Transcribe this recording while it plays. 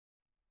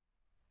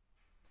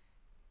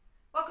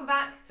Welcome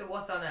back to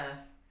What on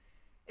Earth.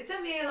 It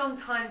took me a long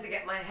time to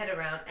get my head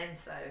around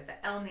ENSO,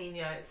 the El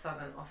Nino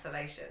Southern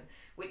Oscillation,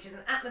 which is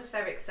an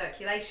atmospheric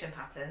circulation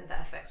pattern that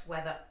affects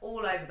weather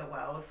all over the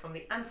world, from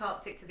the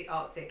Antarctic to the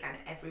Arctic and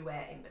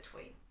everywhere in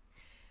between.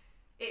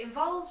 It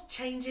involves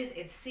changes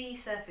in sea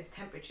surface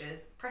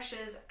temperatures,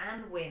 pressures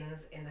and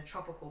winds in the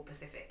tropical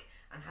Pacific,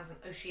 and has an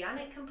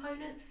oceanic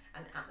component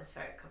and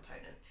atmospheric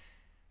component.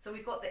 So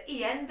we've got the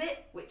EN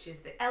bit, which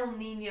is the El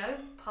Nino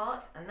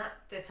part, and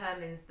that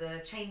determines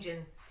the change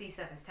in sea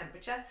surface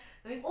temperature.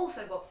 Then we've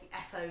also got the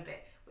SO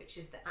bit, which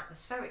is the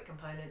atmospheric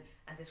component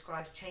and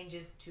describes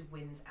changes to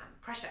winds and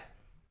pressure.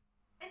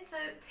 ENSO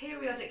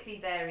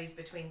periodically varies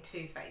between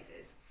two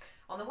phases.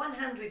 On the one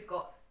hand, we've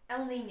got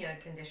El Nino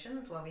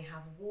conditions, where we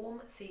have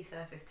warm sea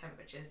surface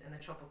temperatures in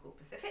the tropical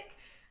Pacific,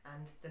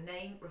 and the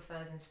name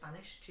refers in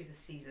Spanish to the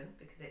season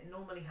because it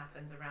normally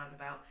happens around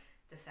about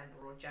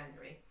December or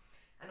January.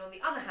 And on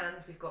the other hand,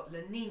 we've got La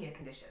Nina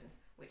conditions,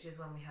 which is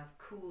when we have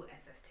cool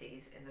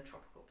SSTs in the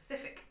tropical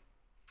Pacific.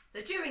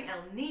 So during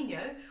El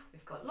Nino,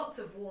 we've got lots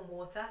of warm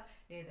water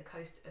near the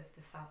coast of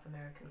the South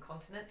American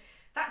continent.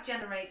 That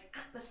generates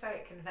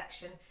atmospheric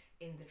convection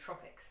in the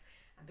tropics.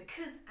 And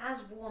because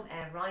as warm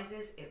air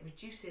rises, it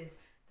reduces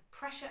the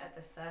pressure at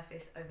the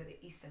surface over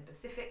the eastern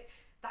Pacific,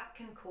 that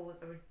can cause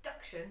a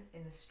reduction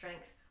in the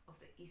strength of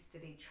the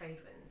easterly trade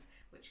winds,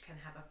 which can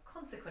have a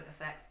consequent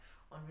effect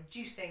on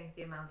reducing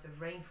the amount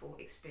of rainfall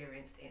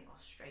experienced in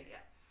Australia.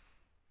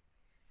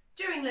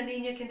 During La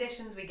Nina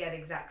conditions, we get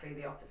exactly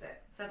the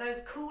opposite. So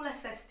those cool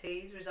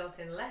SSTs result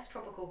in less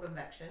tropical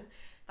convection.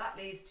 That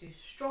leads to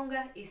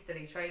stronger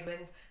easterly trade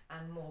winds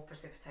and more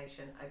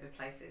precipitation over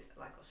places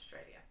like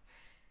Australia.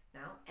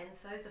 Now,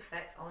 ENSO's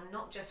effects are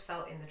not just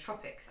felt in the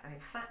tropics, and in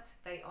fact,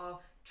 they are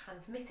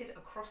transmitted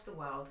across the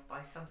world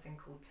by something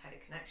called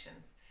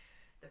teleconnections.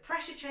 The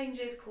pressure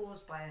changes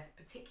caused by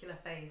a particular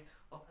phase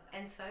of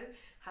ENSO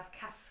have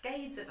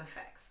cascades of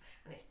effects,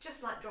 and it's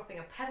just like dropping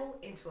a pebble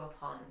into a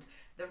pond.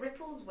 The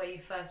ripples where you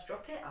first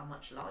drop it are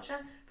much larger,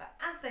 but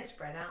as they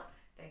spread out,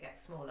 they get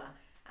smaller,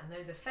 and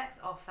those effects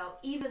are felt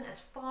even as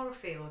far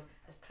afield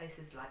as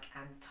places like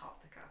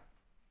Antarctica.